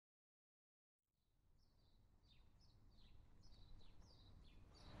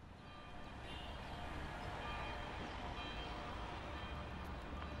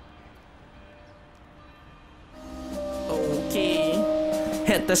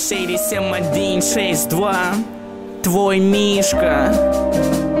Это ShadY 7162, твой Мишка.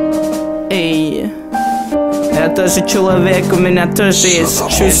 Эй, это же человек, у меня тоже есть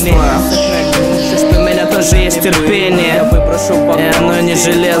чувства. У меня тоже есть терпение, и оно не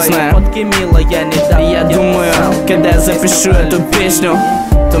железное. Я думаю, когда я запишу эту песню,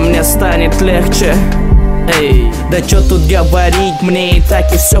 то мне станет легче. Эй, да чё тут говорить, мне и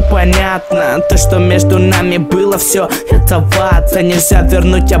так и все понятно. То, что между нами было, все это вата. Нельзя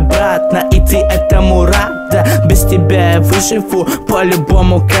вернуть обратно, и ты этому рада. Без тебя я выживу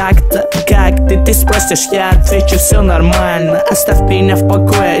по-любому как-то. Как ты спросишь, я отвечу, все нормально. Оставь меня в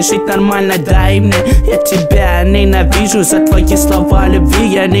покое, жить нормально дай мне. Я тебя ненавижу за твои слова любви,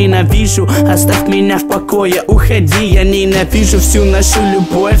 я ненавижу. Оставь меня в покое, уходи, я ненавижу всю нашу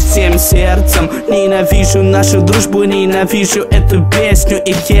любовь всем сердцем. Ненавижу нашу дружбу, ненавижу эту песню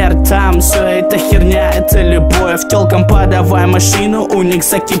и хер там. Все это херня, это любовь. Тёлкам подавай машину, у них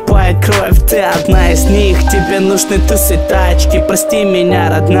закипает кровь. Ты одна из них, тебе нужны тусы, тачки. Прости меня,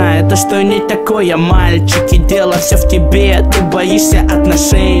 родная, то, что не такое мальчики. Дело все в тебе, ты боишься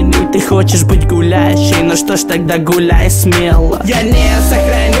отношений. Ты хочешь быть гулящей, ну что ж тогда гуляй смело. Я не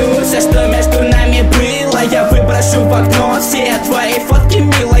сохраню все, что между нами было. Я выброшу в окно все твои фотки,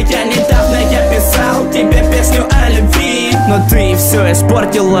 милая. Недавно я писал тебе песню о любви, но ты все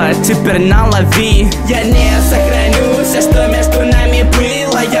испортила, теперь налови. Я не сохраню все, что между нами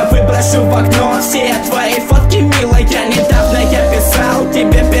было. Я выброшу в окно все твои фотки, милая. Недавно я писал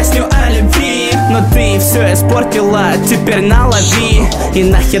тебе песню о любви, но ты все испортила, теперь налови. И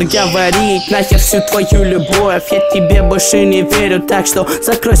нахер говорить, нахер всю твою любовь. Я тебе больше не верю, так что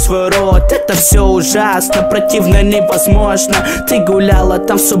закрой свой рот. Это все ужасно, противно, невозможно. Ты гуляла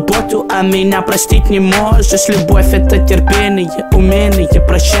там в субботу, а меня простить не можешь. Любовь — это терпение, умение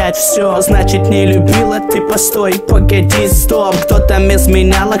прощать все. Значит, не любила ты, постой, погоди, стоп. Кто там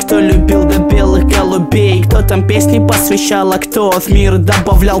изменяла, кто любил до белых голубей, кто там песни посвящала, кто в мир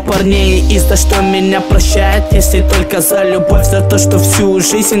добавлял парней. И за что меня прощает, если только за любовь. За то, что всю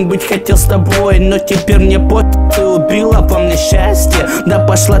жизнь быть хотел с тобой, но теперь мне ты убила во мне счастье. Да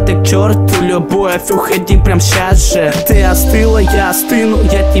пошла ты к черту, любовь, уходи прям сейчас же. Ты остыла, я остыну,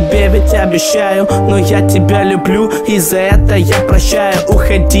 я тебе ведь обещаю. Но я тебя люблю, и за это я прощаю.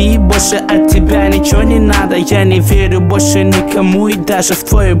 Уходи, больше от тебя ничего не надо. Я не верю больше никому и даже в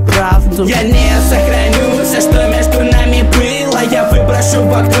твою правду. Я не сохраню все, что между нами было. Я выброшу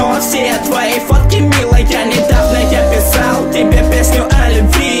в окно все твои фотки, милая. Недавно я писал тебе песню о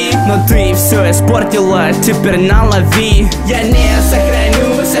любви, но ты все испортила, теперь налови. Я не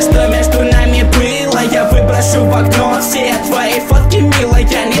сохраню все, что между нами было. Я выброшу в окно все твои фотки, милая.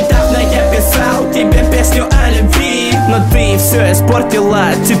 Недавно я писал тебе песню о любви, но ты все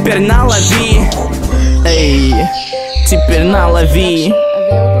испортила, теперь налови. Эй, теперь налови.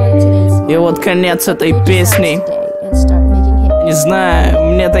 И вот конец этой песни. Не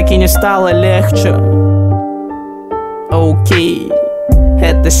знаю, мне так и не стало легче. Окей,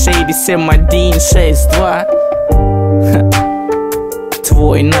 это ShadY 7162,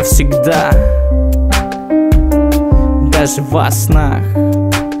 твой навсегда, даже во снах.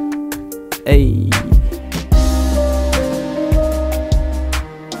 Эй.